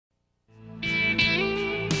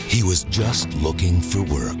He was just looking for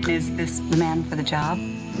work. Is this the man for the job?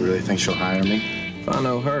 You really think she'll hire me? If I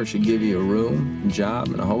know her, she'd give you a room, a job,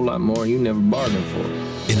 and a whole lot more you never bargained for.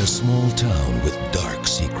 In a small town with dark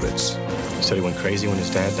secrets. You said he went crazy when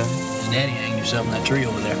his dad died? His daddy hanged himself in that tree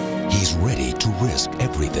over there. He's ready to risk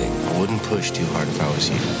everything. I wouldn't push too hard if I was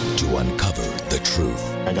you. To uncover the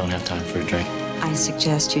truth. I don't have time for a drink. I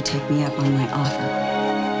suggest you take me up on my offer.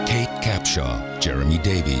 Kate Capshaw, Jeremy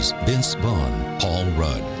Davies, Vince Vaughn, Paul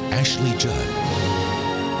Rudd, Ashley Judd.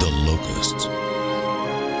 The Locusts.